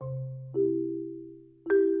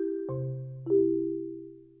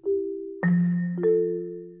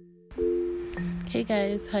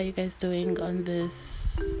Hey guys, how you guys doing on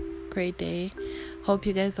this great day? Hope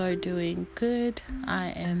you guys are doing good. I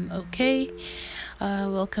am okay.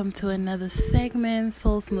 Welcome to another segment,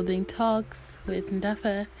 Soul Smoothing Talks with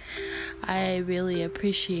Ndafa. I really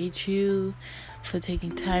appreciate you for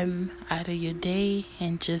taking time out of your day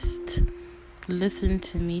and just listen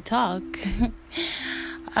to me talk.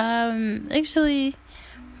 Actually,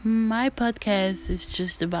 my podcast is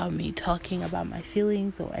just about me talking about my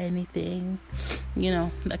feelings or anything,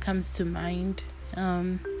 that comes to mind.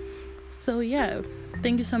 So yeah,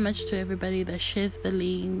 thank you so much to everybody that shares the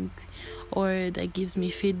link or that gives me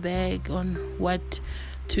feedback on what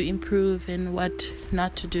to improve and what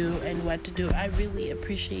not to do and what to do. I really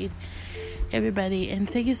appreciate everybody, and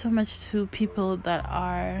thank you so much to people that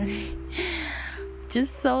are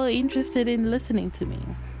just so interested in listening to me.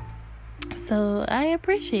 So I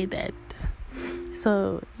appreciate that.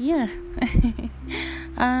 So yeah.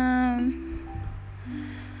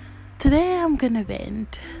 Today I'm gonna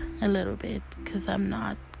vent a little bit because I'm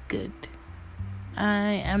not good.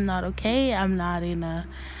 I am not okay. I'm not in a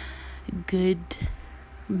good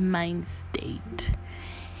mind state,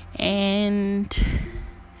 and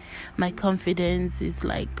my confidence is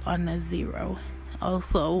like on a zero.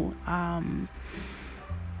 Also, I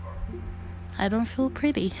don't feel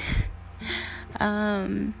pretty.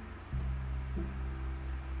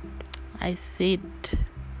 I sit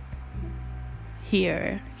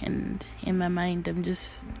here and in my mind I'm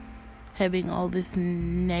just having all these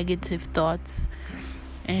negative thoughts,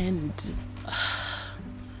 and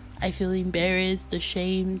I feel embarrassed,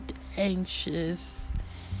 ashamed, anxious,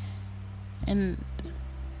 and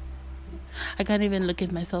I can't even look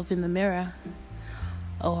at myself in the mirror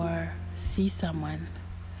or see someone.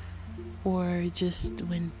 Or just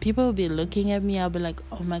when people will be looking at me, I'll be like,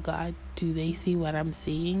 oh my God, do they see what I'm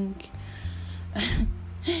seeing?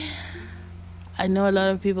 I know a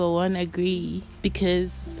lot of people won't agree,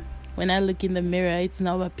 because when I look in the mirror, it's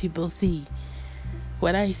not what people see.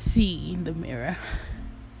 What I see in the mirror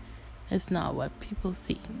is not what people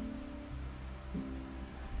see.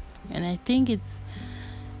 And I think it's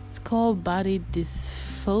called body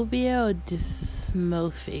dysphobia or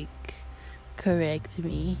dysmorphic. Correct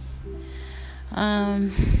me.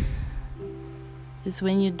 It's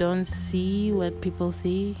when you don't see what people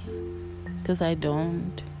see, because I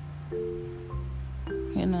don't.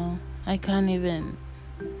 I can't even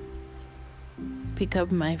pick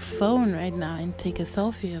up my phone right now and take a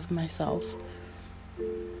selfie of myself,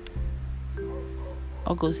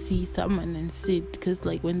 or go see someone and sit, because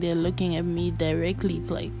when they're looking at me directly,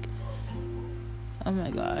 it's like, oh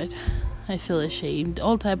my God, I feel ashamed.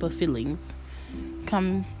 All type of feelings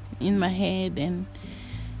come in my head, and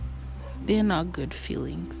they're not good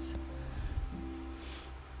feelings.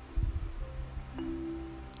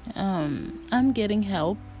 I'm getting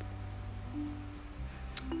help,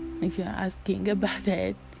 if you're asking about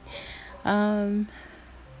that.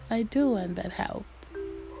 I do want that help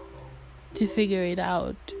to figure it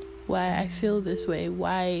out, why I feel this way,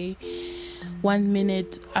 why 1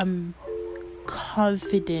 minute I'm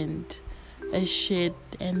confident as shit,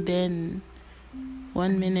 and then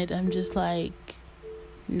 1 minute I'm just like,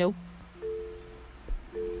 nope.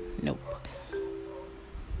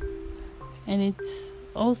 And it's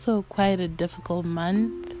also quite a difficult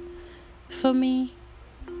month for me.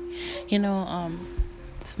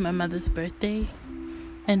 It's my mother's birthday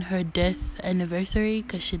and her death anniversary,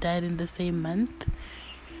 because she died in the same month,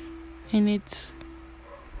 and it's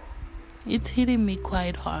hitting me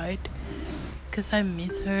quite hard, because I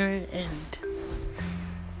miss her, and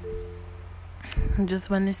I just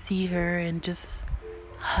want to see her and just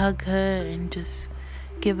hug her and just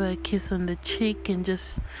give her a kiss on the cheek and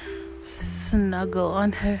just snuggle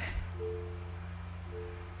on her.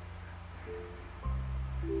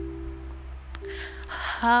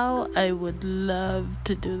 How I would love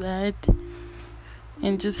to do that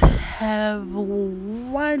and just have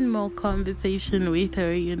one more conversation with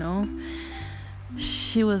her.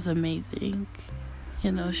 She was amazing.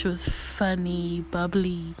 She was funny,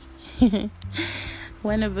 bubbly,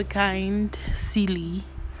 one of a kind, silly.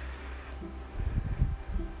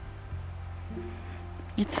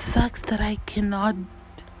 It sucks that I cannot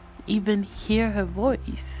even hear her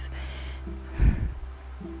voice.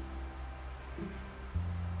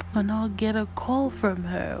 And I'll get a call from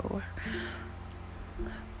her.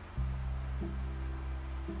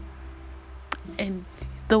 And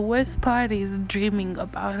the worst part is dreaming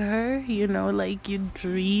about her. You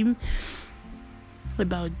dream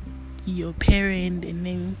about your parent, and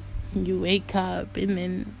then you wake up, and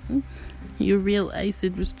then you realize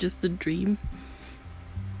it was just a dream.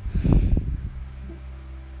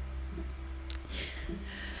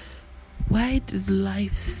 Why does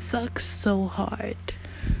life suck so hard?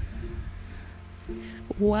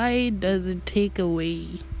 Why does it take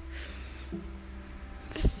away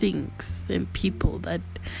things and people that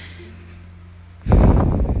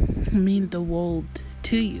mean the world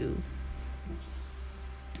to you?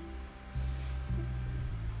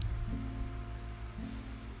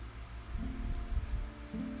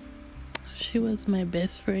 She was my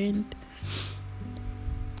best friend,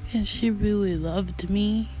 and she really loved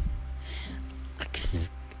me.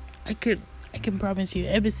 I can promise you,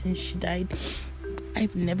 ever since she died,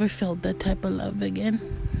 I've never felt that type of love again.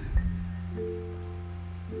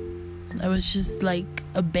 I was just like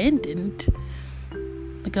abandoned,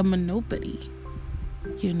 like I'm a nobody,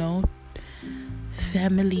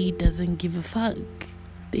 Family doesn't give a fuck.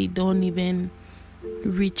 They don't even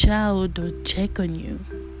reach out or check on you.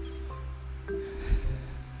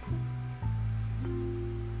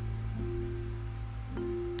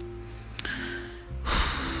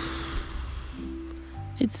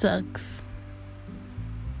 It sucks.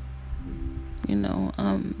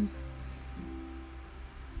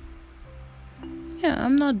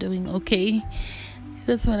 I'm not doing okay.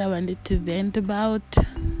 That's what I wanted to vent about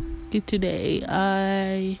today.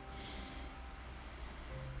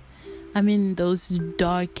 I'm in those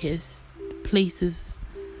darkest places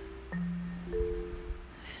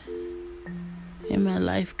in my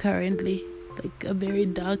life currently, like a very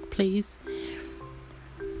dark place,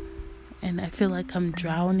 and I feel like I'm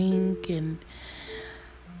drowning, and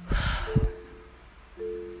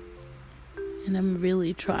I'm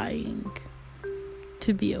really trying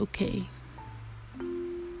to be okay.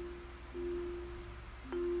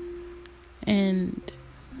 And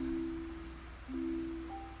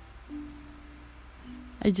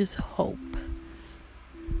I just hope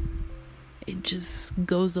it just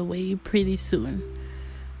goes away pretty soon.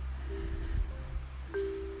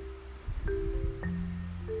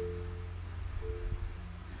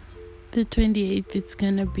 The 28th, it's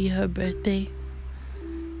gonna be her birthday.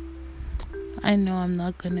 I know I'm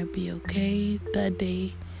not gonna be okay that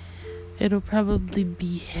day. It'll probably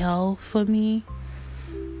be hell for me.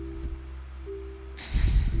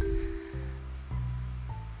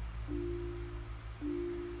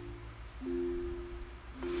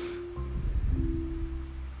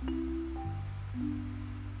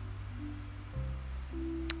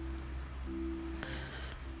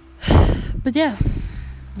 But yeah,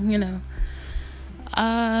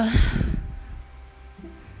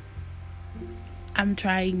 I'm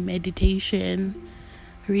trying meditation,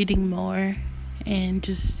 reading more, and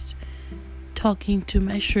just talking to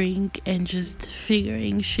my shrink and just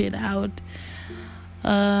figuring shit out.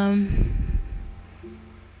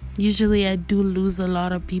 Usually I do lose a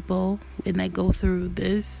lot of people when I go through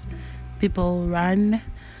this. People run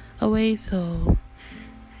away, so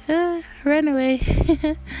run away.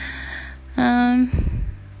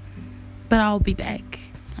 But I'll be back.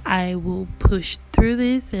 I will push through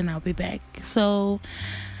this and I'll be back. So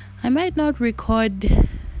I might not record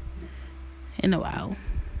in a while,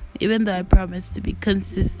 even though I promised to be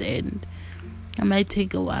consistent. I might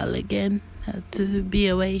take a while again to be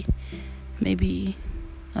away, maybe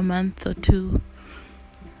a month or two,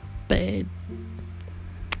 but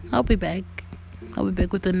I'll be back. I'll be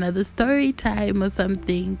back with another story time or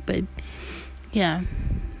something. But yeah,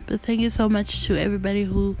 but thank you so much to everybody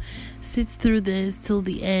who sits through this till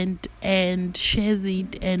the end and shares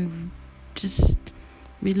it and just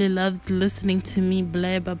really loves listening to me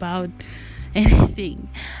blab about anything.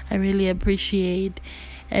 I really appreciate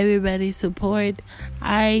everybody's support.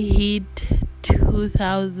 I hit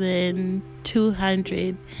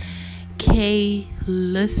 2,200k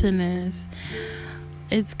listeners.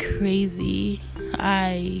 It's crazy.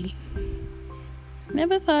 I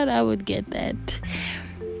never thought I would get that.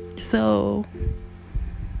 So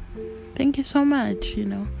thank you so much.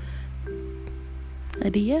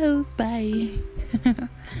 Adios. Bye.